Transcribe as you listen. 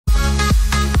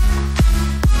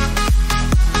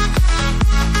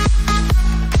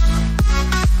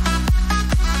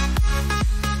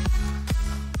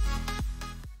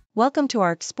Welcome to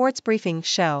our Sports Briefing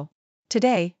show.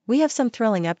 Today, we have some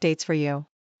thrilling updates for you.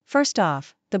 First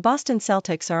off, the Boston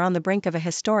Celtics are on the brink of a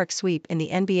historic sweep in the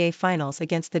NBA Finals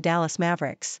against the Dallas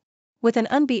Mavericks. With an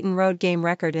unbeaten road game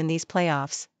record in these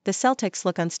playoffs, the Celtics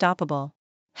look unstoppable.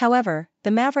 However,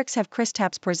 the Mavericks have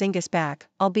Kristaps Porzingis back,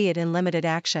 albeit in limited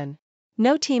action.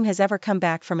 No team has ever come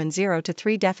back from a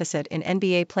 0-3 deficit in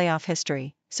NBA playoff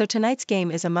history, so tonight's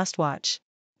game is a must-watch.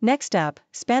 Next up,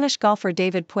 Spanish golfer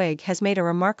David Puig has made a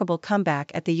remarkable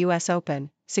comeback at the US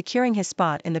Open, securing his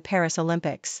spot in the Paris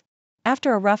Olympics.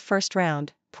 After a rough first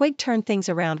round, Puig turned things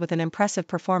around with an impressive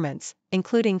performance,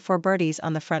 including 4 birdies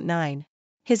on the front 9.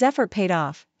 His effort paid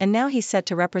off, and now he's set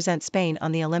to represent Spain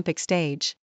on the Olympic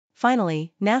stage.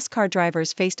 Finally, NASCAR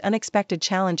drivers faced unexpected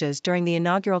challenges during the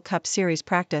inaugural Cup Series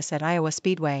practice at Iowa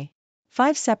Speedway.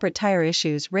 5 separate tire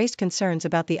issues raised concerns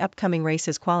about the upcoming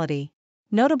race's quality.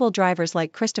 Notable drivers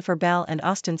like Christopher Bell and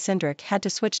Austin Cindric had to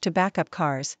switch to backup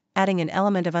cars, adding an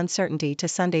element of uncertainty to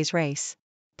Sunday's race.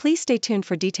 Please stay tuned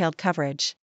for detailed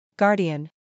coverage. Guardian.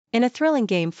 In a thrilling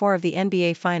Game 4 of the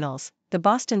NBA Finals, the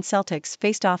Boston Celtics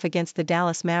faced off against the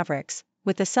Dallas Mavericks,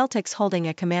 with the Celtics holding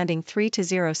a commanding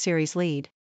 3-0 series lead.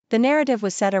 The narrative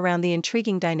was set around the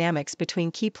intriguing dynamics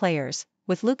between key players,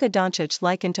 with Luka Doncic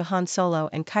likened to Han Solo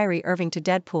and Kyrie Irving to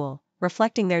Deadpool,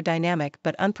 reflecting their dynamic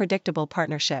but unpredictable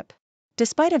partnership.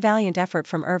 Despite a valiant effort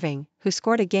from Irving, who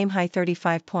scored a game-high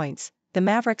 35 points, the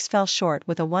Mavericks fell short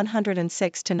with a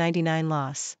 106-99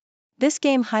 loss. This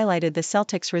game highlighted the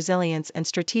Celtics' resilience and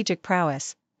strategic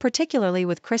prowess, particularly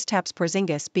with Kristaps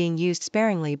Porzingis being used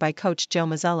sparingly by coach Joe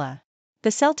Mazzulla. The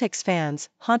Celtics fans,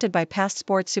 haunted by past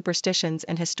sports superstitions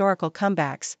and historical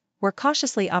comebacks, were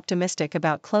cautiously optimistic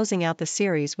about closing out the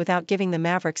series without giving the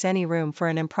Mavericks any room for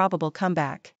an improbable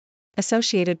comeback.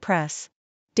 Associated Press.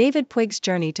 David Puig's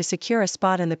journey to secure a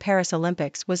spot in the Paris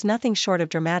Olympics was nothing short of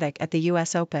dramatic at the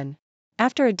US Open.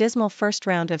 After a dismal first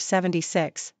round of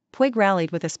 76, Puig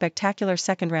rallied with a spectacular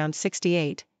second round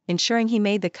 68, ensuring he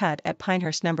made the cut at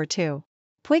Pinehurst No. 2.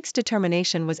 Puig's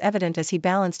determination was evident as he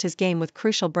balanced his game with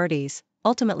crucial birdies,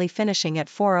 ultimately finishing at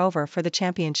 4 over for the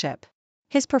championship.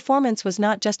 His performance was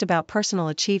not just about personal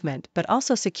achievement but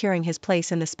also securing his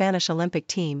place in the Spanish Olympic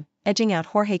team, edging out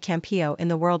Jorge Campillo in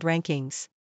the world rankings.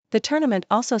 The tournament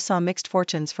also saw mixed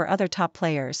fortunes for other top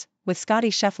players, with Scottie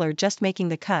Scheffler just making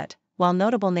the cut, while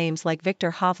notable names like Victor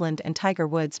Hovland and Tiger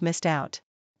Woods missed out.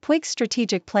 Puig's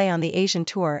strategic play on the Asian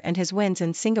Tour and his wins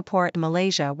in Singapore and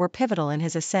Malaysia were pivotal in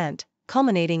his ascent,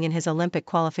 culminating in his Olympic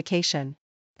qualification.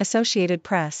 Associated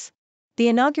Press. The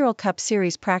inaugural Cup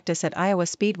Series practice at Iowa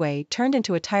Speedway turned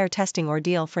into a tire testing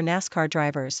ordeal for NASCAR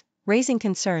drivers, raising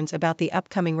concerns about the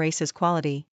upcoming race's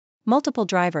quality. Multiple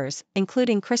drivers,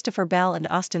 including Christopher Bell and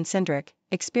Austin Cindric,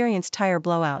 experienced tire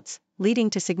blowouts,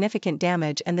 leading to significant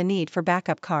damage and the need for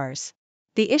backup cars.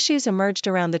 The issues emerged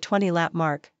around the 20-lap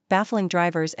mark, baffling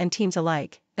drivers and teams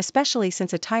alike, especially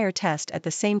since a tire test at the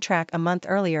same track a month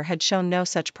earlier had shown no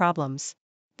such problems.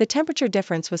 The temperature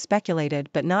difference was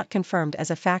speculated but not confirmed as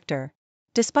a factor.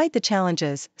 Despite the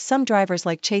challenges, some drivers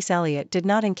like Chase Elliott did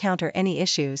not encounter any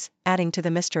issues, adding to the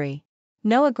mystery.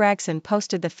 Noah Gragson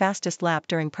posted the fastest lap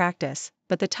during practice,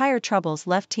 but the tire troubles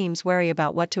left teams wary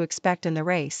about what to expect in the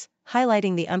race,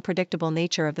 highlighting the unpredictable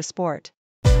nature of the sport.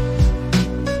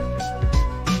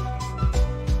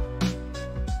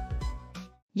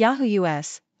 Yahoo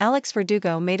US. Alex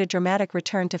Verdugo made a dramatic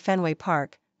return to Fenway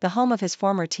Park, the home of his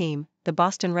former team, the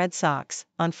Boston Red Sox,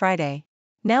 on Friday.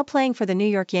 Now playing for the New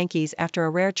York Yankees after a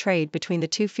rare trade between the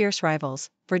two fierce rivals,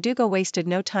 Verdugo wasted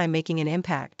no time making an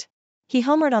impact. He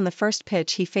homered on the first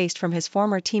pitch he faced from his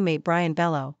former teammate Brian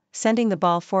Bello, sending the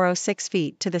ball 406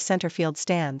 feet to the center field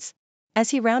stands. As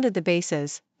he rounded the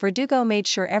bases, Verdugo made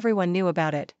sure everyone knew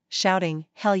about it, shouting,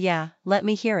 "Hell yeah, let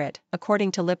me hear it,"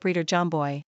 according to lip reader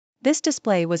Jomboy. This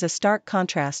display was a stark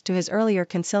contrast to his earlier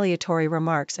conciliatory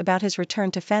remarks about his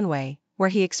return to Fenway, where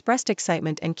he expressed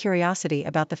excitement and curiosity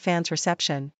about the fans'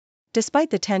 reception. Despite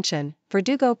the tension,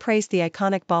 Verdugo praised the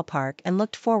iconic ballpark and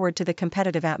looked forward to the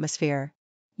competitive atmosphere.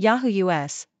 Yahoo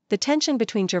US. The tension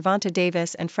between Gervonta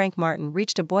Davis and Frank Martin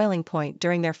reached a boiling point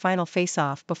during their final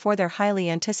face-off before their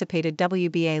highly anticipated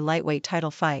WBA lightweight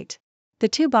title fight. The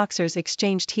two boxers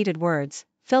exchanged heated words,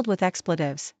 filled with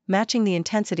expletives, matching the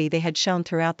intensity they had shown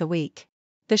throughout the week.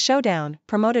 The showdown,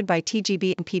 promoted by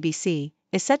TGB and PBC,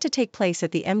 is set to take place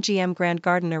at the MGM Grand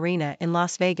Garden Arena in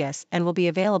Las Vegas and will be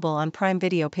available on Prime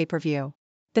Video pay-per-view.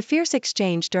 The fierce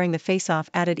exchange during the face-off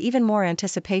added even more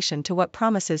anticipation to what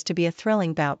promises to be a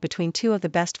thrilling bout between two of the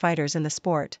best fighters in the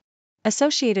sport.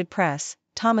 Associated Press.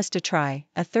 Thomas Detry,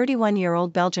 a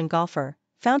 31-year-old Belgian golfer,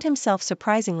 found himself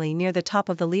surprisingly near the top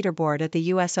of the leaderboard at the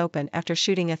US Open after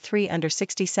shooting a 3 under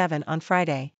 67 on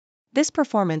Friday. This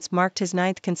performance marked his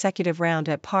 9th consecutive round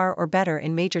at par or better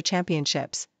in major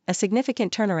championships, a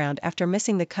significant turnaround after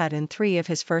missing the cut in 3 of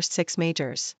his first 6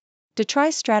 majors.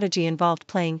 Detry's strategy involved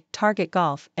playing target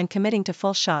golf and committing to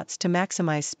full shots to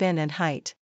maximize spin and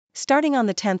height. Starting on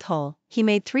the 10th hole, he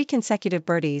made 3 consecutive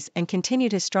birdies and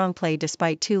continued his strong play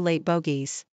despite 2 late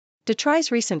bogeys.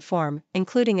 Detry's recent form,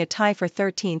 including a tie for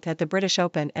 13th at the British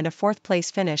Open and a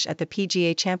 4th-place finish at the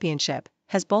PGA Championship,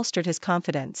 has bolstered his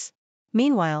confidence.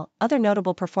 Meanwhile, other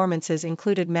notable performances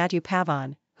included Matthew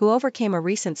Pavon, who overcame a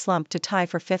recent slump to tie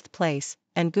for 5th place,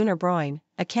 and Gunnar Broyne,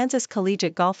 a Kansas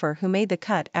collegiate golfer who made the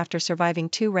cut after surviving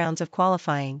 2 rounds of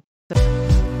qualifying.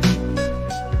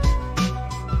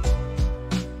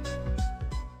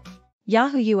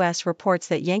 Yahoo US reports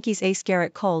that Yankees ace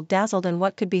Garrett Cole dazzled in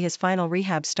what could be his final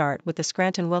rehab start with the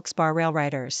Scranton Wilkes-Barre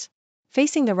Railriders.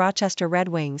 Facing the Rochester Red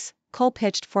Wings, Cole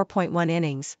pitched 4.1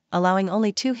 innings, allowing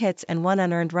only 2 hits and 1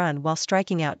 unearned run while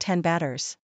striking out 10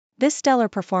 batters. This stellar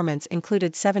performance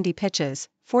included 70 pitches,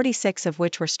 46 of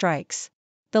which were strikes.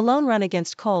 The lone run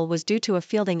against Cole was due to a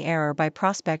fielding error by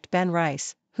prospect Ben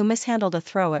Rice, who mishandled a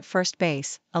throw at first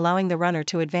base, allowing the runner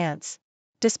to advance.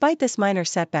 Despite this minor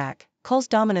setback, Cole's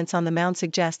dominance on the mound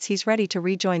suggests he's ready to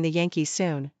rejoin the Yankees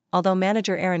soon, although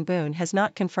manager Aaron Boone has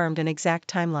not confirmed an exact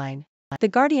timeline. The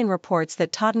Guardian reports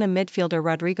that Tottenham midfielder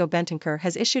Rodrigo Bentancur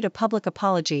has issued a public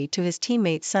apology to his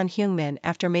teammate Son Heung-min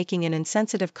after making an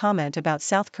insensitive comment about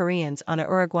South Koreans on a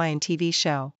Uruguayan TV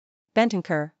show.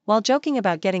 Bentancur, while joking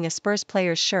about getting a Spurs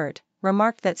player's shirt,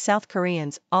 remarked that South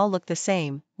Koreans all look the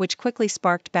same, which quickly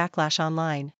sparked backlash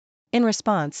online. In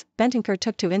response, Bentancur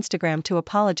took to Instagram to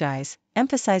apologize,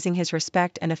 emphasizing his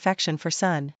respect and affection for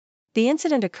Son. The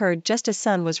incident occurred just as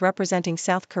Son was representing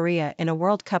South Korea in a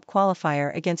World Cup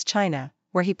qualifier against China,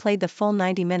 where he played the full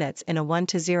 90 minutes in a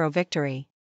 1-0 victory.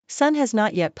 Son has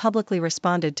not yet publicly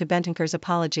responded to Bentancur's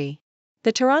apology.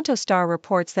 The Toronto Star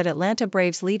reports that Atlanta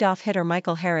Braves leadoff hitter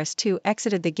Michael Harris too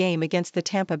exited the game against the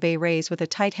Tampa Bay Rays with a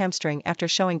tight hamstring after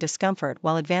showing discomfort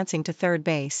while advancing to third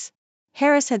base.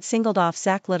 Harris had singled off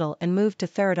Zach Little and moved to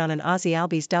third on an Ozzie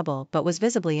Albies double but was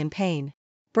visibly in pain.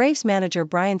 Braves manager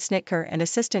Brian Snitker and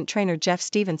assistant trainer Jeff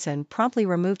Stevenson promptly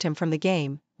removed him from the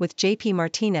game, with JP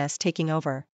Martinez taking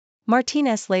over.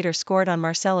 Martinez later scored on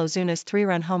Marcell Ozuna's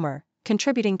 3-run homer,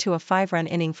 contributing to a 5-run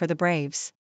inning for the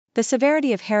Braves. The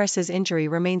severity of Harris's injury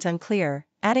remains unclear,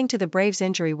 adding to the Braves'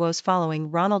 injury woes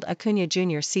following Ronald Acuna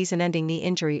Jr.'s season-ending knee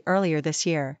injury earlier this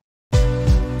year.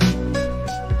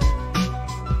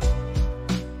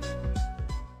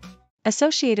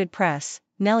 Associated Press,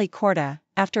 Nelly Korda,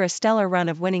 after a stellar run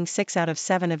of winning 6 out of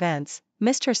 7 events,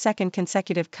 missed her 2nd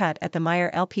consecutive cut at the Meyer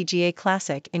LPGA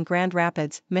Classic in Grand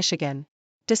Rapids, Michigan.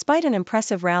 Despite an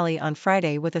impressive rally on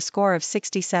Friday with a score of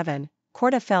 67,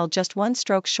 Korda fell just 1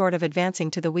 stroke short of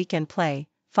advancing to the weekend play,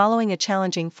 following a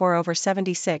challenging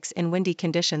 4/76 in windy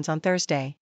conditions on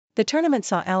Thursday. The tournament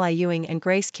saw Ally Ewing and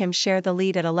Grace Kim share the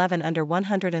lead at 11 under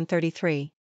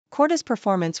 133. Korda's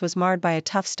performance was marred by a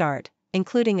tough start,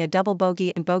 including a double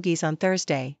bogey and bogeys on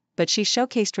Thursday, but she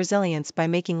showcased resilience by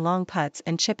making long putts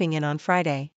and chipping in on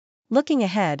Friday. Looking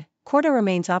ahead, Korda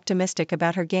remains optimistic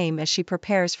about her game as she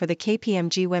prepares for the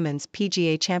KPMG Women's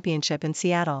PGA Championship in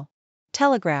Seattle.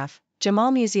 Telegraph,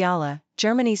 Jamal Musiala,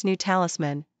 Germany's new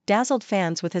talisman, dazzled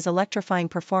fans with his electrifying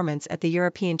performance at the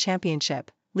European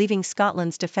Championship, leaving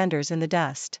Scotland's defenders in the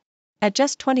dust. At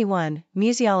just 21,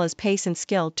 Musiala's pace and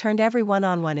skill turned every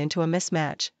one-on-one into a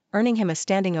mismatch, earning him a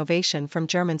standing ovation from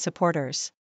German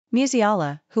supporters.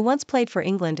 Musiala, who once played for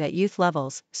England at youth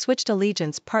levels, switched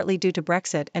allegiance partly due to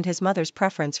Brexit and his mother's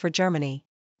preference for Germany.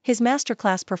 His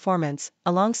masterclass performance,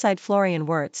 alongside Florian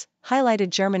Wirtz, highlighted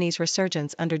Germany's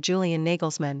resurgence under Julian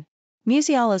Nagelsmann.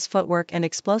 Musiala's footwork and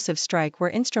explosive strike were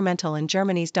instrumental in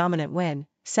Germany's dominant win,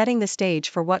 setting the stage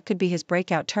for what could be his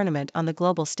breakout tournament on the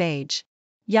global stage.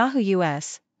 Yahoo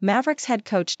US, Mavericks head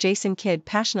coach Jason Kidd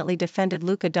passionately defended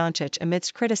Luka Doncic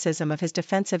amidst criticism of his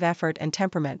defensive effort and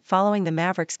temperament following the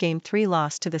Mavericks' Game 3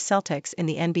 loss to the Celtics in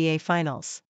the NBA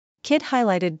Finals. Kidd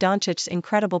highlighted Doncic's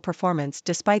incredible performance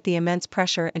despite the immense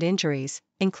pressure and injuries,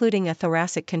 including a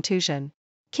thoracic contusion.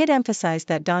 Kidd emphasized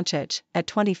that Doncic, at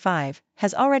 25,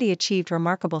 has already achieved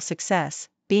remarkable success,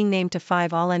 being named to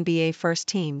 5 All-NBA first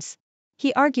teams.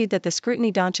 He argued that the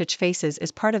scrutiny Doncic faces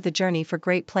is part of the journey for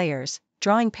great players,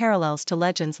 drawing parallels to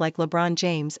legends like LeBron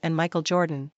James and Michael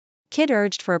Jordan. Kidd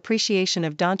urged for appreciation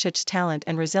of Doncic's talent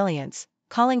and resilience,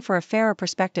 calling for a fairer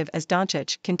perspective as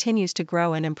Doncic continues to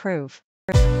grow and improve.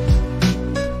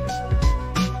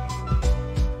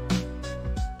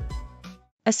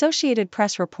 Associated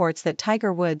Press reports that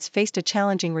Tiger Woods faced a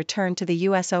challenging return to the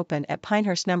U.S. Open at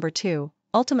Pinehurst No. 2,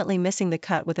 ultimately missing the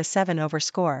cut with a 7-over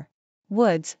score.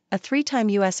 Woods, a three-time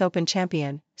U.S. Open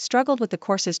champion, struggled with the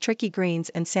course's tricky greens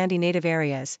and sandy native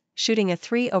areas, shooting a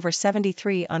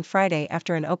 3/73 on Friday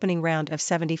after an opening round of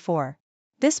 74.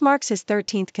 This marks his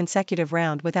 13th consecutive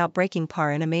round without breaking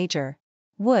par in a major.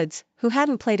 Woods, who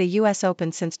hadn't played a U.S.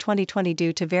 Open since 2020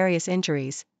 due to various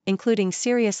injuries, including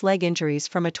serious leg injuries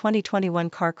from a 2021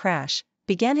 car crash,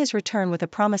 began his return with a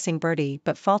promising birdie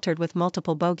but faltered with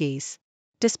multiple bogeys.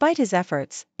 Despite his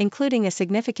efforts, including a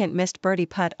significant missed birdie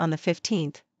putt on the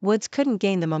 15th, Woods couldn't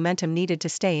gain the momentum needed to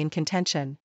stay in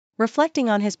contention. Reflecting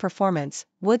on his performance,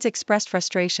 Woods expressed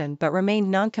frustration but remained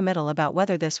non-committal about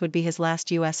whether this would be his last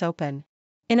U.S. Open.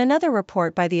 In another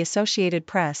report by the Associated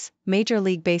Press, Major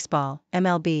League Baseball,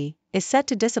 MLB, is set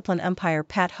to discipline umpire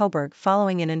Pat Hoberg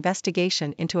following an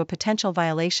investigation into a potential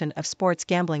violation of sports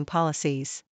gambling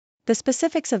policies. The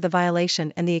specifics of the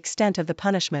violation and the extent of the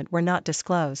punishment were not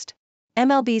disclosed.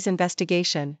 MLB's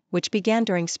investigation, which began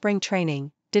during spring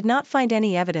training, did not find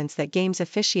any evidence that games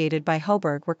officiated by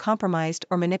Hoberg were compromised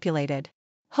or manipulated.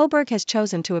 Hoberg has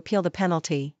chosen to appeal the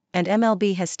penalty, and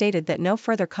MLB has stated that no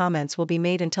further comments will be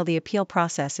made until the appeal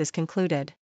process is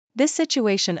concluded. This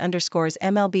situation underscores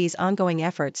MLB's ongoing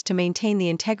efforts to maintain the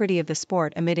integrity of the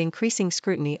sport amid increasing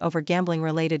scrutiny over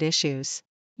gambling-related issues.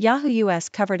 Yahoo US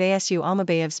covered ASU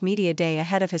Almabayev's media day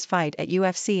ahead of his fight at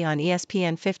UFC on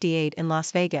ESPN 58 in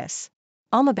Las Vegas.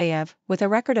 Almabayev, with a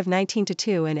record of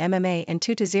 19-2 in MMA and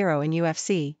 2-0 in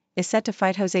UFC, is set to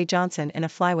fight Jose Johnson in a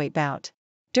flyweight bout.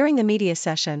 During the media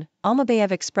session,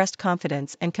 Almabayev expressed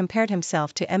confidence and compared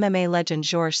himself to MMA legend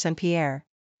Georges St-Pierre.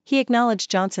 He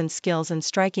acknowledged Johnson's skills in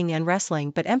striking and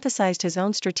wrestling but emphasized his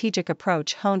own strategic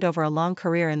approach honed over a long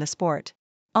career in the sport.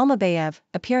 Almabayev,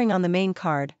 appearing on the main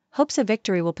card, hopes a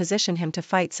victory will position him to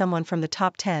fight someone from the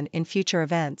top 10 in future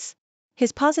events.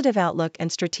 His positive outlook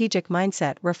and strategic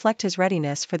mindset reflect his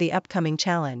readiness for the upcoming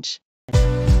challenge.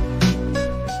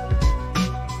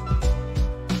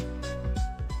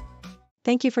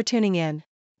 Thank you for tuning in.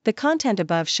 The content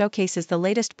above showcases the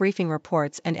latest briefing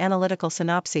reports and analytical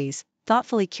synopses,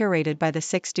 thoughtfully curated by the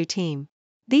 6Do team.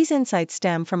 These insights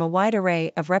stem from a wide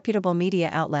array of reputable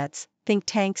media outlets, think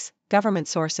tanks, government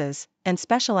sources, and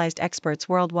specialized experts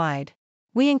worldwide.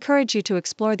 We encourage you to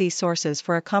explore these sources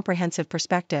for a comprehensive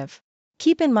perspective.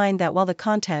 Keep in mind that while the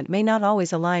content may not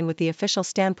always align with the official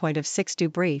standpoint of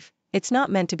 6Do Brief, it's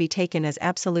not meant to be taken as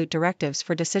absolute directives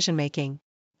for decision-making.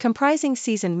 Comprising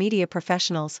seasoned media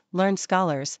professionals, learned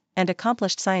scholars, and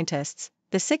accomplished scientists,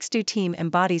 the 6Do team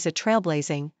embodies a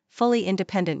trailblazing, fully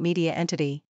independent media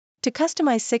entity. To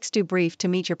customize 6Do Brief to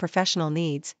meet your professional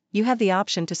needs, you have the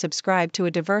option to subscribe to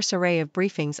a diverse array of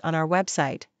briefings on our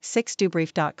website,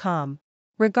 6dobrief.com.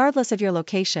 Regardless of your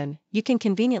location, you can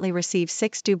conveniently receive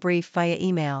 6Do Brief via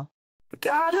email.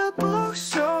 Got a book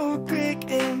so big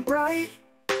and bright,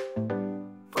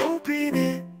 open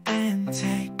it and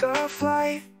take a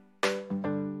flight.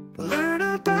 Learn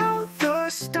about the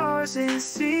stars and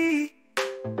sea,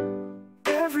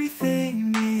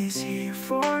 everything is here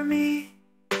for me.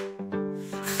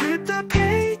 Flip the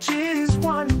pages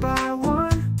one by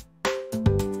one,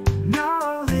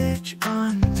 knowledge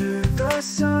under the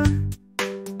sun.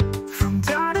 From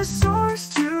dinosaurs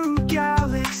to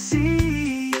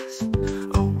galaxies,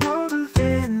 a world of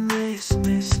endless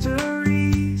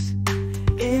mysteries.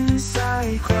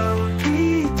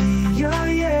 Encyclopedia,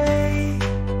 yay!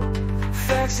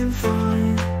 Facts and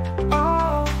fun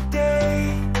all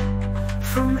day.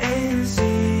 From A to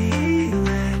Z,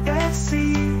 let's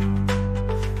see.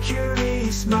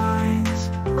 Curious minds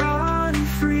run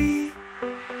free.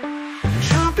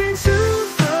 Jump into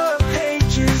the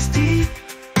pages deep.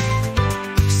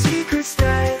 Secrets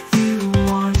that you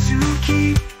want to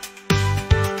keep.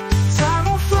 Time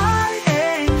will fly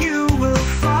and you will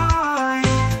find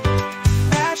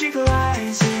magic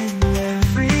lies in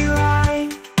every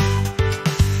line.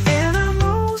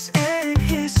 Animals and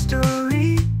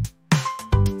history,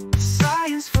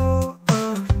 science full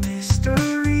of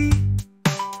mystery.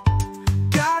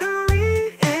 Gotta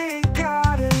read and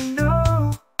gotta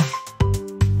know.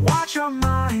 Watch our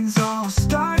minds all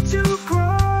start to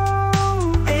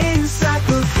grow.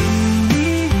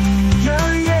 Encyclopedia,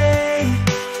 yay!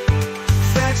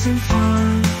 Facts and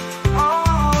fun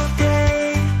all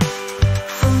day.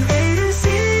 From A to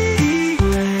Z,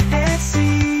 let's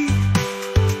see.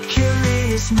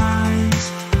 Curious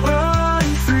minds run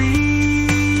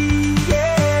free,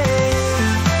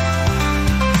 yeah.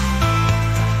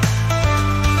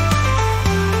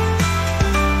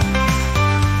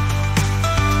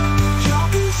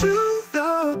 Jump into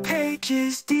the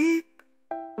pages deep.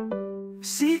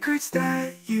 Secrets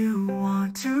that you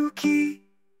want to keep.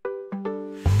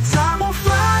 Time will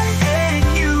fly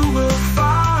and you will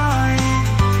find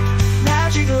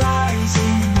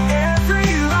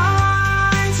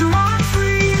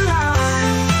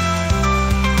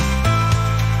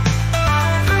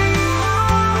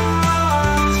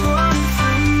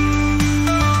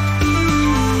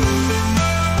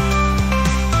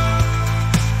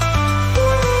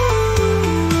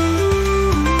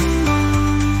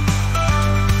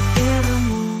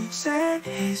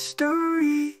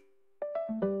mystery.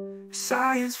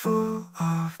 Science full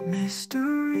of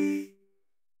mystery.